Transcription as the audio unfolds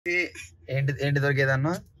ఏంటి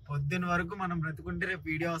దొరికేదన్నా పొద్దున్న వరకు మనం బ్రతుకుంటే రేపు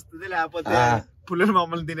వీడియో వస్తుంది, లేకపోతే పులులు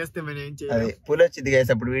మమ్మల్ని తినేస్తే మేము ఏం చేయాలి. పులి వచ్చింది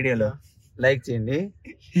గైస్ అప్పుడు వీడియోలో లైక్ చేయండి,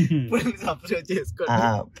 సబ్స్క్రైబ్ చేసుకోండి,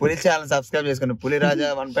 పులి ఛానల్ సబ్స్క్రైబ్ చేసుకోండి. పులిరాజా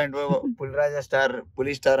 1.0 పులిరాజా స్టార్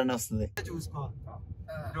పులి స్టార్ అని వస్తుంది. చూసుకో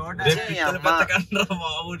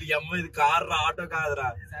కార్ ఆటో కాదురా,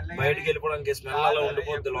 బయటకి వెళ్ళిపోవడానికి స్మెల్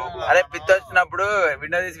ఉండిపోద్ది లోపల. అరే పిత్త వచ్చినప్పుడు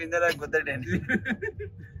విండో తీసి విండోలో గుద్దటండి.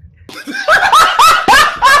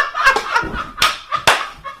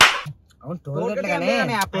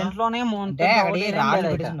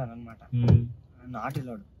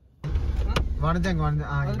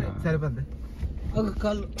 సరిపోద్ది.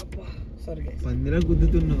 పందిలో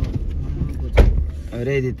గుద్దుతున్నావు.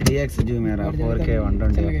 అరే ఇది 3x జూమేరా 4K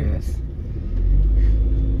 120 FPS.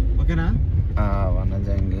 ఓకేనా?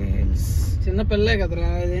 వనజంగి హిల్స్ చిన్న పిల్లే కదరా,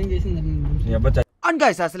 ఇదేం చేసిందండి. అండ్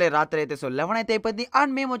గైస్ అసలే రాత్రి అయితే 11 అయితే అయిపోయింది.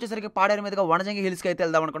 అండ్ మేము వచ్చేసరికి పాడేరు మీదుగా వనజంగి హిల్స్కి అయితే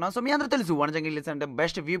వెళ్దాం అనుకున్నాం. సో మీ అందరూ తెలుసు వనజంగి హిల్స్ అంటే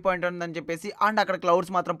బెస్ట్ వ్యూ పాయింట్ ఉందని చెప్పేసి, అండ్ అక్కడ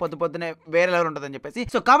క్లౌడ్స్ మాత్రం పొద్దునే వేరే లెవెల్ ఉంటుందని చెప్పేసి.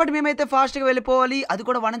 సో కాబట్టి మేమైతే ఫాస్ట్ గా వెళ్ళిపోవాలి. అది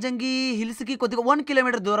కూడా వనజంగి హిల్స్ కి కొద్దిగా 1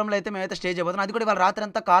 కిలోమీటర్ దూరంలో అయితే మేమైతే స్టే చేయబోతున్నాం. అది కూడా ఇవాళ రాత్రి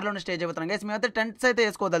అంతా కార్లోనే స్టే చేయబోతున్నాం గైస్. మేమైతే టెంట్స్ అయితే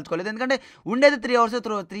వేసుకోదలుచుకోలేదు, ఎందుకంటే ఉండేది 3 అవర్స్.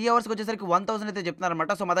 3 అవర్స్కి వచ్చేసరికి 1000 అయితే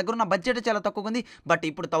చెప్తున్నారనమాట. సో మా దగ్గర ఉన్న బడ్జెట్ చాలా తక్కువ ఉంది. బట్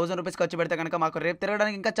ఇప్పుడు 1000 రూపీస్ ఖర్చు పెడితే కనుక మాకు రేపు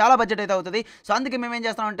తిరగడానికి ఇంకా చాలా బడ్జెట్ అయితే అవుతుంది. సో అందుకే మేము ఏం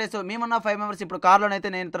చేస్తామంటే, సో మేమన్నా 5 మెంబర్స్ ఇప్పుడు కార్లోనైతే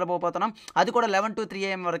నేను పోతున్నాం. అది కూడా 11 to 3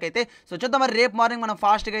 AM వరకు అయితే. సో చూద్దాం మరి రేపు మార్నింగ్ మనం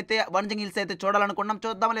ఫాస్ట్ గా అయితే వనజంగి హిల్స్ అయితే చూడాలనుకున్నాం.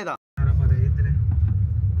 చూద్దాం లేదా?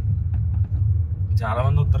 చాలా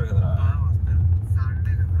మంది వస్తారు కదరా.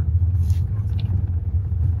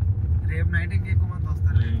 రేపు నైట్ ఎక్కువ మంది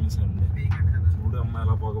వస్తారు. చూడు అమ్మ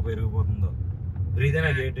ఎలా పొగ పెరిగిపోతుందో.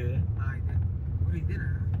 ఇదేనా గేట్? ఇదేనా?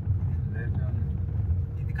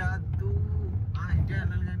 ఇది కాదు, ఇంటే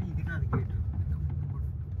వెళ్ళాలి కానీ ఇది కాదు గేట్.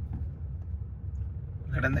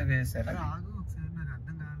 ఒకసారి నాకు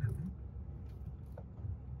అర్థం కాలేదు.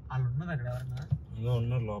 వాళ్ళు ఉన్నారు అక్కడ ఎవరన్నా?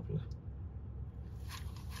 ఉన్నారు లోపల.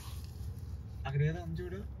 అక్కడ ఏదో ఉంది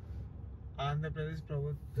చూడు, ఆంధ్రప్రదేశ్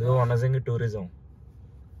ప్రభుత్వం వనజంగి టూరిజం.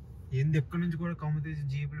 ఏంది ఎక్కడి నుంచి కూడా కమ్ము తీసి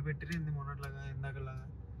జీపులు పెట్టిరు. ఏంది మొన్నట్లాగా ఇందాకలాగా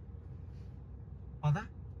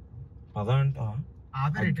పద అంట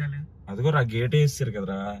ఆపరేటాలి. అది కూడా ఆ గేట్ వేస్తారు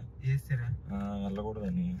కదరా, వేస్తారా?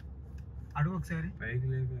 వెళ్ళకూడదని అడుగు ఒకసారి.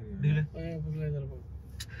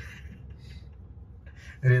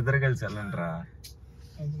 ఇద్దరు కలిసి వెళ్ళండిరా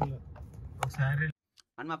ఒకసారి.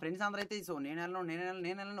 అండ్ మా ఫ్రెండ్స్ అందరూ అయితే సో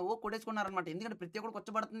నేను ఓ కొట్టేసుకున్నారనమాట. ఎందుకంటే ప్రతి ఒక్కరు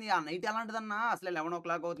వచ్చబడుతుంది. ఆ నైట్ ఎలాంటిదన్నా అసలు 11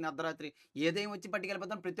 o'clock అవుతుంది, అర్ధరాత్రి ఏదేం వచ్చి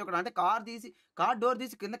పట్టుకెళ్ళిపోతాను ప్రతి ఒక్కరు. అంటే కార్ డోర్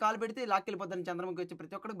తీసి కింద కాలు పెడితే లాక్కెళ్ళిపోతాను. చంద్రముఖి వచ్చి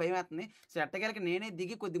ప్రతి ఒక్కరికి భయం వేస్తుంది. సో ఎట్టకేళ్ళకి నేనే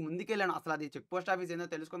దిగి కొద్ది ముందుకెళ్ళాను. అసలు అది చెక్ పోస్ట్ ఆఫీస్ ఏందో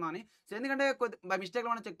తెలుసుకుందామని. సో ఎందుకంటే బై మిస్టేక్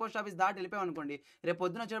మనం చెక్ పోస్ట్ ఆఫీస్ దాటి వెళ్ళిపోయాం అనుకోండి, రేపు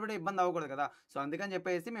పొద్దున వచ్చేటప్పుడు ఇబ్బంది అవ్వకూడదు కదా. సో అందుకని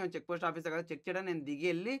చెప్పేసి మేము చెక్ పోస్ట్ ఆఫీస్ కదా చెక్ చేయడం నేను దిగి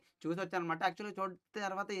వెళ్ళి చూసి వచ్చాను అనమాట. యాక్చువల్లీ చూసిన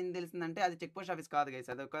తర్వాత ఏం తెలిసిందంటే అది చెక్ పోస్ట్ ఆఫీస్ కాదు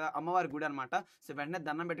గైస్, అది ఒక అమ్మవారి గుడి అనమాట. సో వెంటనే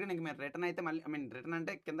దండం పెట్టుకుని ఇంక మీరు రిటర్న్ అయితే మళ్ళీ రిటర్న్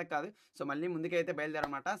అంటే కింద కాదు, సో మళ్ళీ ముందుకు అయితే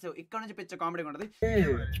బయలుదేరనమాట. సో ఇక్కడ నుంచి పిచ్చ కామెడీ ఉంటుంది.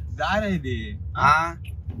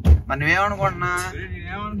 మనం ఏమనుకుంటున్నా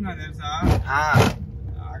తెలుసా,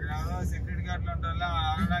 సెక్యూరిటీ గార్డులు ఉంటారు,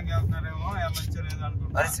 ఆగడానికి వెళ్తున్నారేమో, వెళ్ళొచ్చలేదు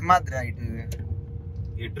అనుకుంటా. సింహాద్రి ఇటు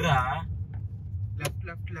ఎటురా? లెఫ్ట్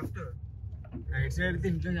రైట్ సైడ్ అయితే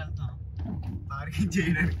ఇంట్లోకి వెళ్తాం పార్కింగ్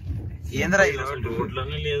చేయడానికి. ఏంద్రా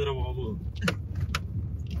రోడ్లోనే లేదురా బాబు.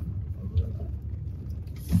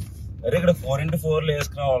 అరే ఇక్కడ 4x4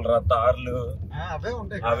 వేసుకురావాలరా తార్లు, అవే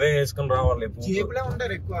ఉంటాయి, అవే వేసుకుని రావాలి. జీపులే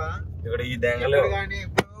ఉంటారు ఎక్కువ ఇక్కడ ఈ దెంగలు. కానీ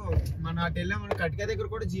ఇప్పుడు మన అటు వెళ్ళా మన కటిక దగ్గర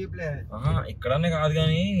కూడా జీపులే. ఇక్కడనే కాదు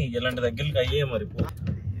కానీ ఇలాంటి దగ్గరికి అయ్యే మరి.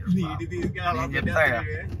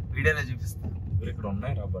 వీడియోలో చూపిస్తా. ఇక్కడ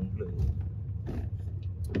ఉన్నాయి రా బండ్లు.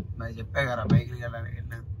 మరి చెప్పా కదా బైక్కి వెళ్ళాలి.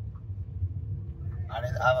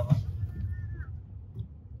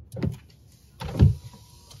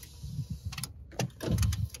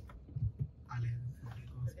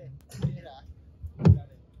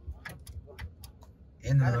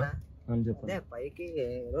 పైకి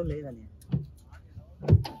లేదని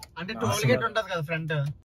అంటే టోల్ గేట్ ఉంటది కదా ఫ్రంట్.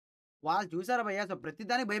 వాళ్ళు చూసారా భయ్యా, సో ప్రతి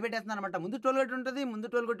దానికి భయపెట్టేస్తున్నారు అనమాట. ముందు టోల్ గేట్ ఉంటుంది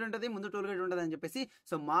అని చెప్పేసి.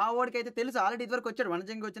 సో మా వాడికి అయితే తెలుసు, ఆల్రెడీ ఇదివరకు వచ్చాడు,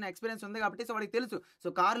 వనజంగి వచ్చిన ఎక్స్పీరియన్స్ ఉంది కాబట్టి సో వాడికి తెలుసు. సో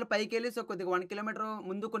కార్లు పైకి వెళ్ళి సో కొద్దిగా 1 kilometer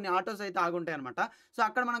ముందు కొన్ని ఆటోస్ అయితే ఆగుంటాయి అనమాట. సో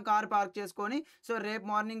అక్కడ మనం కార్ పార్క్ చేసుకొని సో రేపు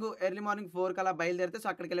మార్నింగ్ ఎర్లీ మార్నింగ్ 4 కల్లా బయలుదేరితే సో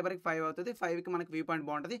అక్కడికి వెళ్ళేవరకు 5 అవుతుంది. 5కి మనకి వ్యూ పాయింట్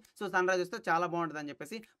బాగుంటుంది. సో సన్ రైజ్ వస్తే చాలా బాగుంటుంది అని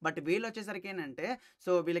చెప్పేసి. బట్ వీళ్ళు వచ్చేసరికి ఏంటంటే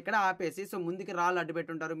సో వీళ్ళు ఇక్కడ ఆపేసి సో ముందుకి రాళ్ళు అడ్డు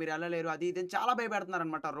పెట్టుంటారు, మీరు వెళ్ళలేరు అది ఇది చాలా భయపెడుతున్నారు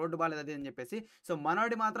అనమాట, రోడ్డు బాగాలేదు అది అని చెప్పేసి. సో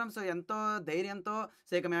మనోడి మాత్రం సో ఎంతో ధైర్యంతో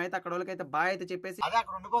సో ఇక మేమైతే అక్కడ వాళ్ళకైతే బాయ్ అయితే చెప్పేసి అదే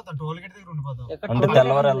అక్కడ ఉండిపోతాం, టోల్ గేట్ దగ్గర ఉండిపోతాం.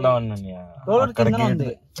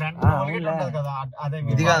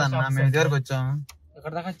 ఇది కాదన్నా మేము ఇది వరకు వచ్చాం.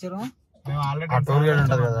 ఎక్కడ దాకా వచ్చారు? టోల్ గేట్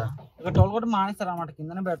ఉంటది కదా, ఇక టోల్ గేట్ మానేస్తారు అనమాట,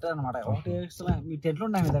 కిందనే పెట్టారు అనమాట. ఒకటి మీ టెంట్లు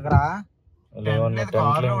ఉన్నాయి మీ దగ్గర? అంటే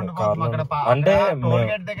టోల్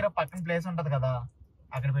గేట్ దగ్గర పక్కన ప్లేస్ ఉంటది కదా,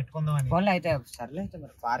 అక్కడ పెట్టుకుందాం అని. అయితే సర్లే అయితే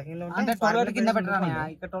మరి పార్కింగ్ లో అంటే టోల్ గేట్ కింద పెట్టరా?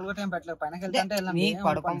 ఇక్కడ టోల్ గేట్ ఏం పెట్టలేదు, పైన మీకు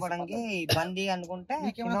పడుకోవడానికి ఇబ్బంది అనుకుంటే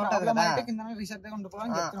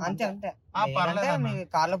అంతే అంతే. మీ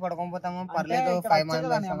కార్లో పడుకోపోతాము పర్లేదు, 5 మంది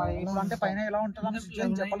అంటే పైన ఎలా ఉంటుందని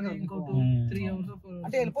చెప్పాలి కదా. 3 hours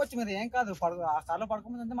అంటే వెళ్ళిపోవచ్చు మీరు, ఏం కాదు. ఆ కార్లో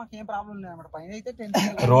పడుకోకపోతే మాకు ఏం ప్రాబ్లం లేదు అనమాట. పైన అయితే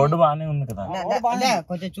రోడ్డు బాగానే ఉంది కదా,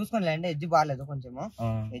 కొంచెం చూసుకోండి అండి. ఎడ్జ్ బాగాలేదు, కొంచెం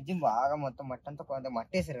ఎడ్జ్ బాగా మొత్తం మట్టి అంతా కొంచెం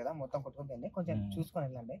మట్టి వేసారు కదా, మొత్తం కొట్టుకుంటుంది. కొంచెం చూసుకొని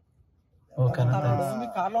వెళ్ళండి.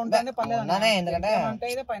 కార్లో ఉంటే పర్లేదు, ఎందుకంటే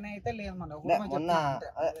పైన అయితే లేదు. మొన్న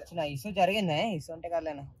చిన్న ఇష్యూ జరిగింది, ఇష్యూ అంటే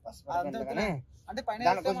కాదులేనా అంటే పైన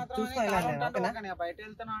బయట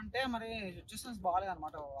వెళ్తున్నా అంటే మరి సిచ్యువేషన్స్ బాగాలేదు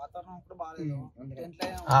అనమాట, వాతావరణం ఇప్పుడు బాగాలేదు.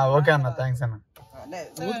 ఓకే అన్న, థ్యాంక్స్ అన్న.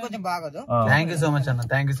 కొంచెం బాగోదు. థ్యాంక్ యూ సో మచ్ అన్న,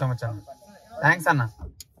 థ్యాంక్ యూ సో మచ్ అన్న, థ్యాంక్స్ అన్న,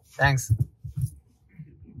 థ్యాంక్స్.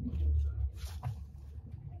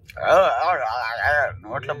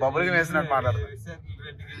 నోట్లో బబుల్కి వేసినట్టు మాట్లాడుతుంది.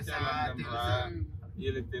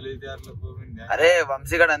 అరే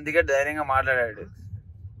వంశీగాడు అందుకే ధైర్యంగా మాట్లాడాడు.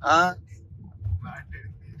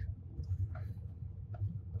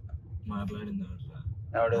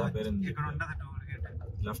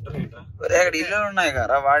 ఇక్కడ ఇల్లు ఉన్నాయి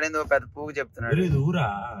కదా, వాడేందో పెద్ద పువ్వు చెప్తున్నాడు.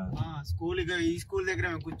 ఈ స్కూల్ దగ్గర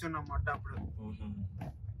మేము కూర్చున్నాం అప్పుడు.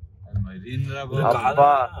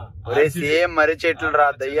 సేమ్ మర్రి చెట్లు రా,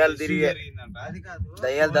 దయ్యాలు తిరిగి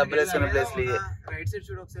దయ్యాలు దెబ్బలేసుకునే ప్లేస్. రైట్ సైడ్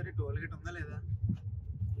చూడు ఒకసారి, టోల్ గేట్ ఉందా లేదా?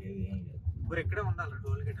 ఎక్కడే ఉండాలి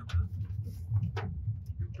టోల్ గేట్?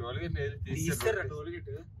 టోల్ గేట్ తీస్తారా? టోల్ గేట్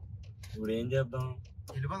ఇప్పుడు ఏం చేద్దాం?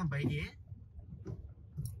 వెళ్ళిపోదాం పైకి,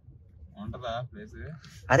 ఉంటదా ప్లేస్?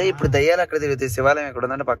 అరే ఇప్పుడు దయ్యాలు అక్కడ తిరుగుతాయి, శివాలయం ఎక్కడ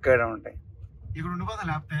ఉందంటే పక్క ఉంటాయి. ఇక్కడ ఉండిపోదా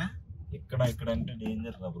లేకపోతే? ఇక్కడ అంటే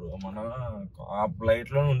డేంజర్ రా బ్రో, మనం ఆ ఫ్లైట్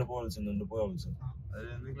లో ఉండిపోవాల్సింది.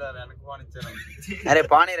 అరే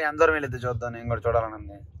పానీ రే, అందరం వెళ్ళిద్దు చూద్దాం, నేను కూడా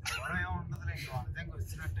చూడాలని.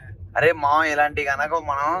 అరే మా ఇలాంటి కనుక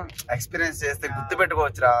మనం ఎక్స్పీరియన్స్ చేస్తే గుర్తు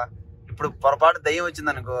పెట్టుకోవచ్చురా. ఇప్పుడు పొరపాటు దయ్యం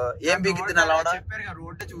వచ్చింది అనుకో, ఏం పీకిద్ది నల్లవడా?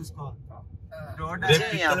 రోడ్ చూసుకో,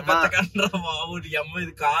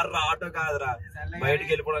 కార్ ఆటో కాదురా, బయటకి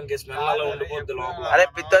వెళ్ళిపోవడానికి స్మెల్ అలా ఉండిపోద్ది లోపల. అరే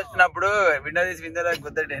పిత్తి వచ్చినప్పుడు విండో తీసి విండోలో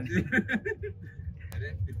గుద్దటండి.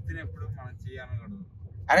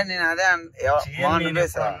 అరే నేను అదే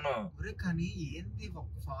కానీ ఏంది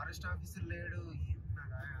ఫారెస్ట్ ఆఫీసర్ లేడు,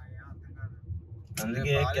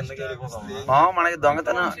 అందుకే కిందకి వెళ్ళిపోతాం. మనకి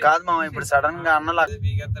దొంగతనం కాదు మామ, ఇప్పుడు సడన్ గా అన్నలా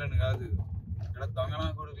బీగెత్తరని కాదు, ఇక్కడ దొంగన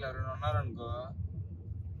కొడుకులు ఎవరైనా ఉన్నారనుకో,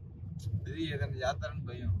 ఏదైనా చేస్తారని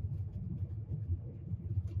భయం.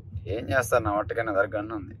 ఏం చేస్తారు నా ఒట్టకైనా దగ్గర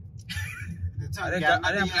గన్ను ఉంది.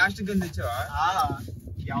 ప్లాస్టిక్ గన్ తెచ్చావా?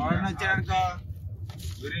 ఎవరైనా వచ్చారనుకో,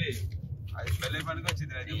 అది పెళ్లి పనికి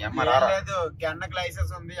వచ్చింది. లేదు గన్నకు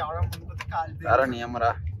లైసెన్స్ ఉంది, ఎవరైనా ముందుకు కాల్ నీ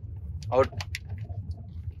అమ్మరా అవుట్.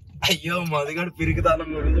 అయ్యో మదిగాడు పిరికితానం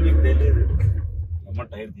గురించి మీకు తెలియదు. అమ్మ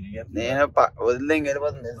టైర్ తిరిగా నేను వదిలే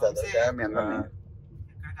వెళ్ళిపోతుంది.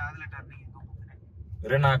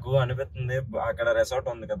 అరే నాకు అనిపిస్తుంది, అక్కడ రిసార్ట్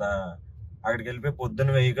ఉంది కదా, అక్కడికి వెళ్ళిపోయి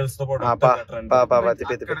పొద్దున్న వెహికల్స్ తో పాటు వస్తాం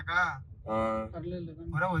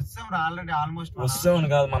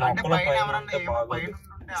కాదు, మన ఒక్కలో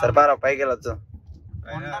సరిపారా పైకి వెళ్ళొచ్చు.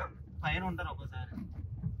 పైన ఉంటారు ఒకసారి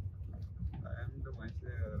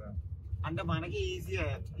అంటే మనకి ఈజీ.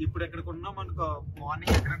 ఇప్పుడు ఎక్కడికి ఉన్నాం అనుకో,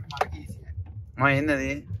 మార్నింగ్ ఎక్కడ మనకి ఈజీ. ఏంది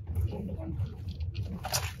అది?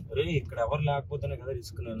 అరే ఇక్కడ ఎవరు లేకపోతేనే కదా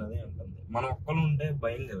రిస్క్. నేను అదే అంటుంది, మనం ఒక్కరు ఉంటే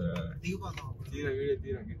భయం కదా.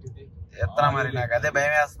 ఎత్తనా మరి, నాకు అదే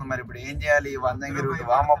భయం వేస్తుంది. మరి ఇప్పుడు ఏం చేయాలి? వంజంగి రూట్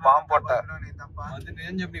వామ పాము పొట్ట.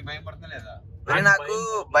 ఏం చెప్పి భయం పడతలేదా? నాకు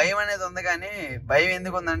భయం అనేది ఉంది, కానీ భయం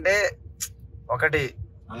ఎందుకు ఉందంటే, ఒకటి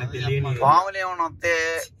పాములు ఏమైనా వస్తే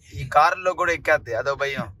ఈ కారులో కూడా ఎక్కేద్ది, అదో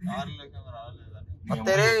భయం.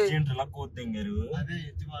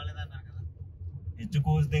 ఎచ్చు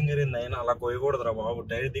కోసి దింగరింది అయినా అలా కోయకూడదురా బాబు,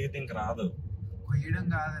 టైర్ దిగితే ఇంక రాదు. కొయ్యడం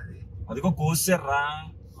కాదు అది, అదిగో కోసారా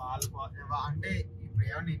వాళ్ళు. అంటే ఇప్పుడు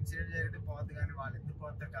ఏమైనా ఇన్సిడెంట్ జరిగితే పోద్ది, కానీ వాళ్ళు ఎందుకు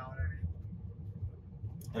పోతారు కావాలని.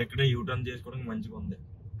 ఇక్కడే యూటర్న్ చేసుకోవడానికి మంచిగా ఉంది.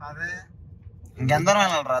 అదే ఇంకెందరూ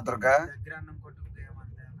వెళ్ళాలి రా దుర్గా? దగ్గర అన్నం కొట్టుకుంటే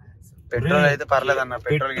పెట్రోల్ అయితే పర్లేదన్న,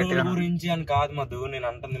 పెట్రోల్ గురించి అని కాదు మధు నేను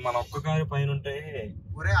అంటుంది, మన ఒక్క కారు పైన ఉంటే.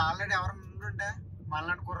 ఒరే ఆల్రెడీ ఎవరన్నా ఉంటే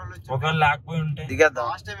మళ్ళీ కూరలు వచ్చి ఒకవేళ లేకపోయి ఉంటే దిగేద్దాం.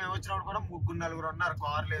 లాస్ట్ టైం మేము వచ్చినప్పుడు కూడా 3-4 ఉన్నారు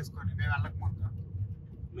కార్లు వేసుకొని, మేము వెళ్ళక ముందు.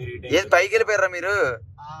 ఏది పైకి వెళ్ళిపోయారా మీరు?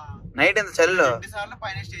 నైట్ ఎంత చలిలో 2 సార్లు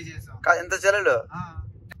పైన స్టే చేసాం. ఎంత చలిలో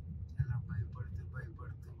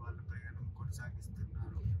భయపడుతూ వాళ్ళ ప్రయాణం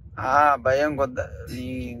కొనసాగిస్తున్నారు. భయం కొద్ది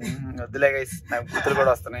వద్దులే గైస్, నాకు గుర్తులు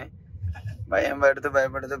కూడా వస్తున్నాయి.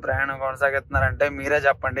 భయపడుతూ ప్రయాణం కొనసాగిస్తున్నారంటే మీరే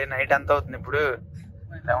చెప్పండి. నైట్ ఎంత అవుతుంది ఇప్పుడు?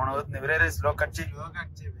 11 అవుతుంది. వేరే స్లో కట్ చేయి.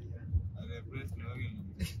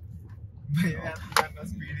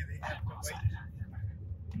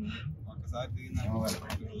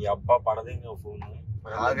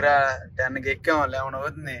 ఆగ్రా 10కి ఎక్కాం, 11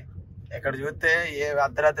 అవుతుంది. ఇక్కడ చూస్తే ఏ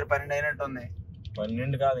అర్ధరాత్రి 12 అయినట్టుంది.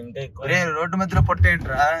 12 కాదు ఇంకా ఎక్కువ. రోడ్డు మధ్యలో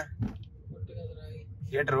పొట్టేంట్రా?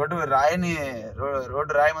 ఏంటి రోడ్డు రాయిని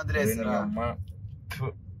రోడ్డు రాయి మధ్యలో వేస్తారా?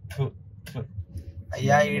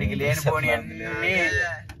 అయ్యా వీడికి లేనిపోని అన్ని.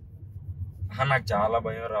 నాకు చాలా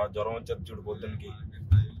భయం రా, జ్వరం వచ్చేది చూడు పొద్దున్నకి.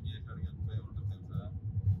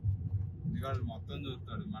 మొత్తం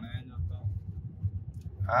చూస్తాడు, మనం ఏం చూస్తాం?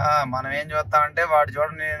 మనం ఏం చూస్తాం అంటే వాడు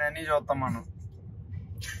చూడండి నేను అన్ని చూస్తాం మనం.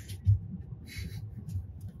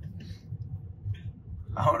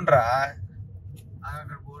 అవునరా,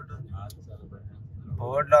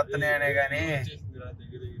 బోర్డులు వస్తున్నాయనే గాని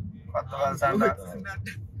కొత్త వలస అంట.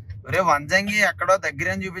 ఒరే వంజంగి ఎక్కడో దగ్గర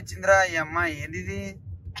అని చూపించిందిరా ఈ అమ్మ. ఏది ఇది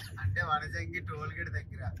అంటే వనజంగి టోల్ గేట్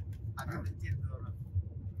దగ్గర.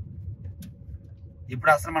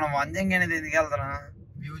 ఇప్పుడు అసలు మనం వంజంగి అనేది ఎందుకు వెళ్తున్నాం?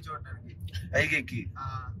 వ్యూ చూడడానికి పైకి ఎక్కి.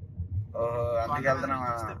 ఓహో అందుకు వెళ్తున్నాం.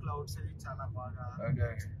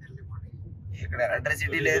 ఇక్కడ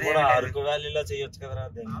ఎలక్ట్రిసిటీ లేదు. అరకు వ్యాలీలో చేయొచ్చు కదరా.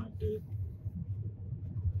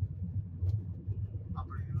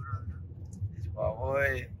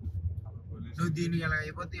 బాబోయ్ నువ్వు దీనికి ఎలా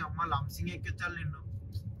అయిపోతే అమ్మ లంసింగ్ ఎక్కించాలి నిన్ను.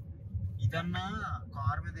 ఇదన్నా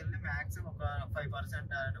కార్ మీద వెళ్ళి మాక్సిమం ఒక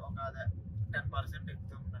 5% ఒక 10%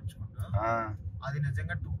 ఎక్కుతాం నడుచుకుంటా. అది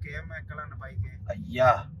నిజంగా 2 km ఎక్కాలన్న పైకి. అయ్యా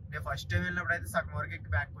నేను ఫస్ట్ టైం వెళ్ళినప్పుడు అయితే సగం వరకు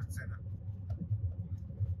ఎక్కి బ్యాక్ వచ్చాను.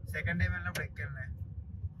 సెకండ్ టైం వెళ్ళినప్పుడు ఎక్కాను.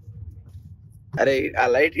 అరే ఆ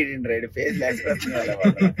లైట్ ఇడిండి రైడ్ ఫేస్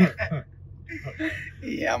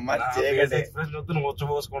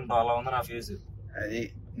వచ్చపోసుకుంటావు. అలా ఉంది నా ఫేస్. అది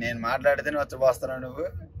నేను మాట్లాడితే వచ్చపోస్తాను, నువ్వు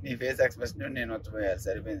నీ ఫేస్ ఎక్స్ప్రెషన్ నేను వచ్చపోయాలి.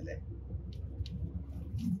 సరిపోయింది.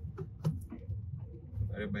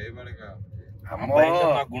 భయపడక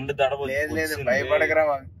గుండె లేదు లేదు భయపడకరా.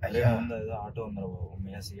 ఆటో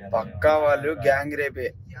ఉందా పక్కా వాళ్ళు గ్యాంగ్ రేపే.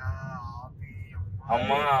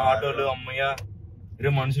 అమ్మ ఆటోలు అమ్మయ్య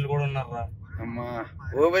మనుషులు కూడా ఉన్నారా? అమ్మా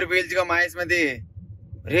ఊపిరి పీల్చుకో మహేష్మతి.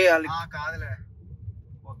 రే కాదులే.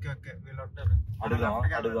 ఓకే ఓకే వీళ్ళు ఉంటారు.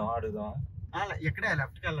 అడుగుదాం. ఎక్కడే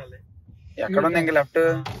లెఫ్ట్ కి వెళ్ళాలి. ఎక్కడ ఉంది ఇంకా లెఫ్ట్?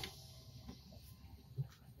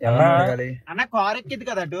 అన్న కార్ ఎక్కింది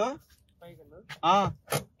కదా అటు.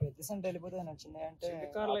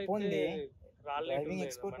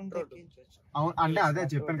 అంటే అదే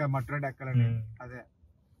చెప్పాను కదా మట్టి రోడ్ ఎక్కాలని. అదే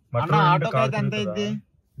అన్న ఆటోకి అయితే ఎంత అయింది?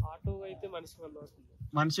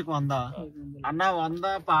 మనిషికి 100 అన్న.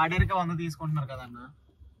 100 పాడేరుకి 100 తీసుకుంటున్నారు కదా అన్న.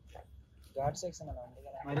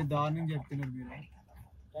 మరి దారుణం చెప్తున్నారు మీరు.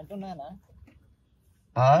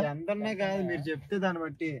 ఎంతనే కాదు మీరు చెప్తే దాన్ని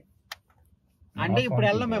బట్టి. అంటే ఇప్పుడు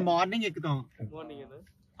వెళ్ళాం మేము మార్నింగ్ ఎక్కుతాం.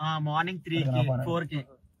 మార్నింగ్ 3కి 4కి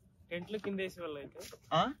టెంట్లు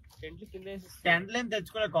ఏం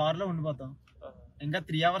తెచ్చుకోలే, కార్ లో ఉండిపోతాం. ఇంకా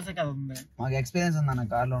 3 hours కదా ఉంది. మాకు ఎక్స్పీరియన్స్ ఉంది అన్న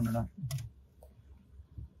కార్ లో ఉండడం.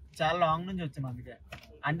 చాలా లాంగ్ నుంచి వచ్చాం అందుకే.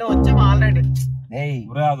 అంటే వచ్చాము ఆల్రెడీ.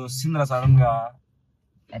 అది వస్తుందిరా సడన్ గా.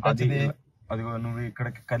 అది నువ్వు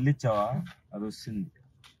ఇక్కడికి కళ్ళిచ్చావా? అది వస్తుంది.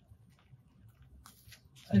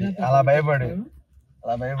 అలా భయపడు.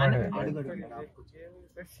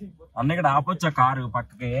 అన్న ఇక్కడ ఆపొచ్చా కారు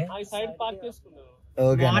పక్కకి?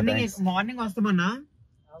 మార్నింగ్ వస్తామన్నా.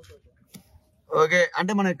 ఓకే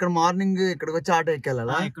అంటే మనం ఇక్కడ మార్నింగ్ ఇక్కడికి వచ్చి ఆటో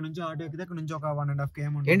ఎక్కెళ్ళాలా? ఇక్కడ నుంచి ఆటో ఎక్కితే ఇక్కడ నుంచి ఒక 1.5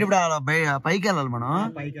 km. ఏంటి ఇప్పుడు పైకి వెళ్ళాలి మనం?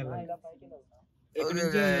 పైకి వెళ్ళాలి.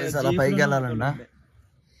 అలా పైకి వెళ్ళాలంట.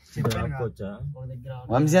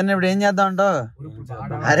 వంశీ అన్న ఇప్పుడు ఏం చేద్దాం అంటావు?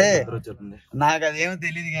 అరే నాకు అదేమో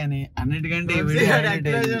తెలియదు కానీ అన్నిటికంటే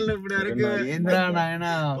ఏంద్రా నాయన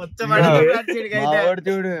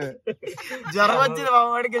చూడు జ్వరం వచ్చింది.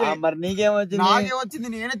 మరి నీకేమొచ్చింది? నాకేమొచ్చింది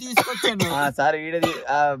నేనే తీసుకొచ్చాను. సార్ వీడది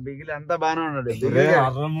ఆ బిగిలి అంతా బానే ఉన్నాడు.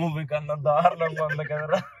 హర్రర్ మూవీ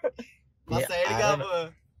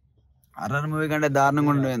కంటే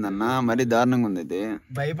దారుణంగా ఉండేదన్న. మరి దారుణంగా ఉంది ఇది.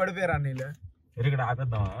 భయపడిపోయారా నీళ్ళు? ఇక్కడ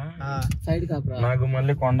ఆపేద్దామా? నాకు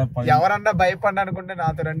మళ్ళీ కొండ ఎవరన్నా భయపడ్డా అనుకుంటే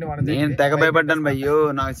నాతో రండి. నేను తెగ భయపడ్డాను భయ్యో.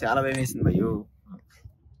 నాకు చాలా భయం వేసింది భయ్యో.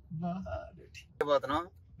 పోతున్నాం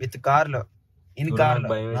విత్ కార్ లో. ఇన్ కార్ లో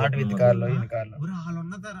నాట్ విత్ కార్ లో. ఇన్ కార్ లో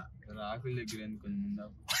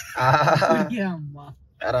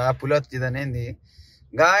పులి వచ్చిందనేది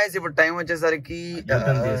గాయస్. ఇప్పుడు టైం వచ్చేసరికి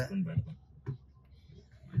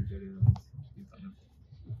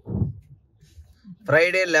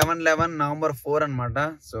ఫ్రైడే 11/11 November 4 అనమాట.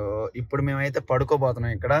 సో ఇప్పుడు మేమైతే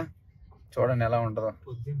పడుకోబోతున్నాం ఇక్కడ. చూడండి ఎలా ఉంటుందో.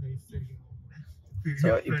 సో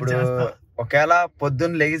ఇప్పుడు ఒకవేళ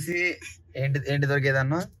పొద్దున్న లెగిసి ఏంటి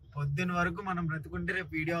దొరికేదన్నా పొద్దున్న వరకు మనం బ్రతుకుంటే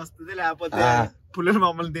రేపు వీడియో వస్తుంది, లేకపోతే పులులు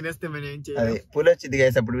మమ్మల్ని తినేస్తే మేము ఏం చేయాలి. పులి వచ్చింది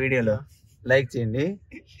గైస్ అప్పుడు వీడియోలో లైక్ చేయండి,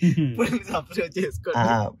 సబ్స్క్రైబ్ చేసుకోండి,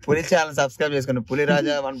 పులి ఛానల్ సబ్స్క్రైబ్ చేసుకోండి.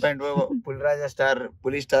 పులిరాజా 1.0 పులిరాజా స్టార్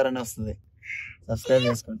పులి స్టార్ అని వస్తుంది, సబ్స్క్రైబ్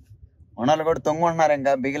చేసుకోండి. మొన్నలు కూడా తొంగు ఉన్నారు,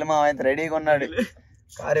 ఇంకా బిగిలి మామ అయితే రెడీగా ఉన్నాడు.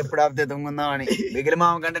 కారు ఎప్పుడు ఆపితే తొంగుందాం అని. బిగిలి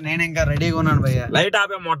మామ కంటే నేను ఇంకా రెడీగా ఉన్నాను భయ్య. లైట్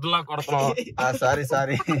ఆపే మొట్టలా కొడతావు.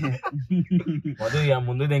 సారీ మధు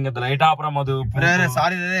ముందు ఇంకా లైట్ ఆపరా మధు.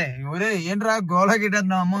 సారీ రే ఏంట్రా గోలా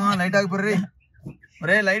గిట్టేస్తున్నావు అమ్మ, లైట్ ఆగిపోర్రీ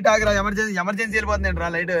రే, లైట్ ఆగిరా, ఎమర్జెన్సీ వెళ్ళిపోతుంది రా,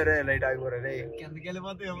 లైట్ ఆగిపోరా రే. ఎందుకు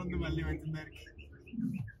వెళ్ళిపోతే ఏముంది మళ్ళీ వచ్చిన దానికి.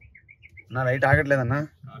 నా లైట్ ఆగట్లేదన్నా,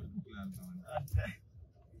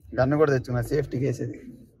 గన్ను కూడా తెచ్చుకున్నా సేఫ్టీకి వేసేది.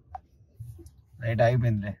 లైట్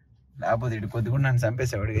ఆగిపోయిందిలే, లేకపోతే ఇటు కొద్ది కూడా నన్ను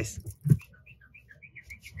చంపేసేవాడు గేసి.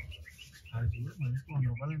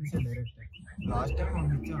 లాస్ట్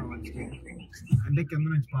టైం ఇచ్చాను మంచిగా, అంటే కింద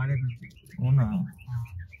నుంచి పాడేరు నుంచి.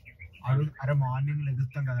 అరే మార్నింగ్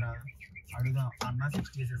లెగుస్తాం కదరా, అడుగుదాం అన్న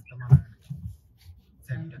 60 చేసేస్తాం అన్న.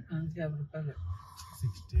 60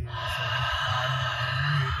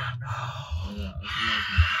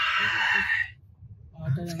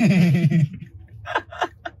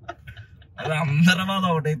 అదే అందరి బాధ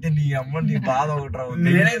ఒకటైతే నీ అమ్మ నీ బాధ ఒకటి రావు.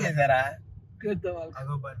 నేనే చేశారా?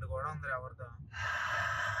 అదో బండి కూడా ఉంది ఎవరితో.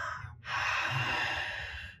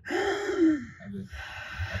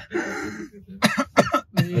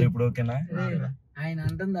 ఇప్పుడు ఓకేనా? ఆయన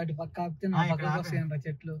అంటుంది అటు పక్క ఆపితే నా పక్కకు వస్తాయంట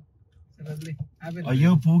చెట్లు.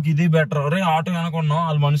 అయ్యో పూకి ఇది బెటర్. అరే ఆటో వెనకున్నావు,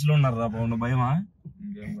 వాళ్ళు మనుషులు ఉన్నారు రా బాగుండు, భయమా?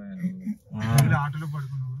 ఆటోలో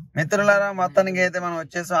పడుకున్నావు. మిత్రులారా మొత్తానికి అయితే మనం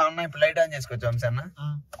వచ్చేసాం అన్న. ఇప్పుడు లైట్ ఆన్ చేసుకోవచ్చు వంశన్న.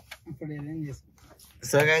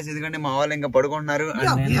 సో గైస్ ఇదిగోండి మా వాళ్ళు ఇంకా పడుకుంటున్నారు,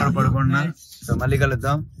 అండ్ నేను కూడా పడుకుంటున్నాను. సో మళ్ళీ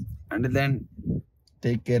కలుద్దాం, and then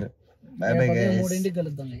take care, by bye guys.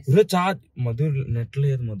 Madhu net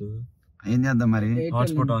లేదు మధు, ఏం చేద్దాం మరి?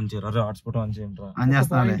 హాట్స్పాట్ ఆన్ చేయరు. అరే హాట్స్పాట్ ఆన్ చేయండి రా. ఆన్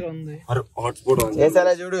చేస్తాను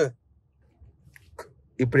చేసారా చూడు.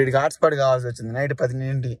 ఇప్పుడు ఇడికి హాట్స్పాట్ కావాల్సి వచ్చింది. నైట్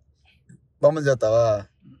 10 బొమ్మలు చూస్తావా?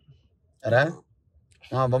 అరా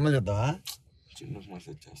బొమ్మలు చూద్దావా?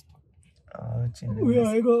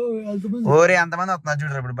 ఓరే అంతమంది వస్తున్నారు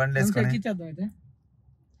చూడరు ఇప్పుడు బండి వేసుకొని.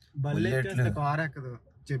 కార్ ఎక్కదు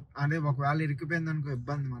అదే, ఒకవేళ ఇరికిపోయింది అనుకో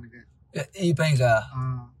ఇబ్బంది మనకి. ఈ పైగా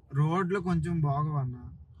రోడ్ లో కొంచెం బాగోవన్నా,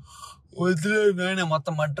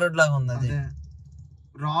 మొత్తం మట్టి రోడ్ లాగా ఉంది. అది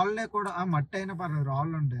రాళ్ళే కూడా మట్టి అయినా పర్లేదు,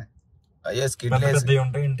 రాళ్ళు ఉంటాయి. అయ్యో స్కిడ్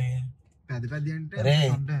ఉంటాయి పెద్ద పెద్ద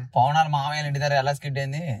అంటే పవనాలు మామయ్య ఇంటి దగ్గర ఎలా స్కిడ్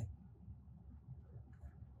అయింది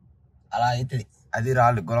అలా అవుతుంది. అది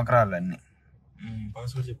రాళ్ళు గులక రాళ్ళు అన్ని.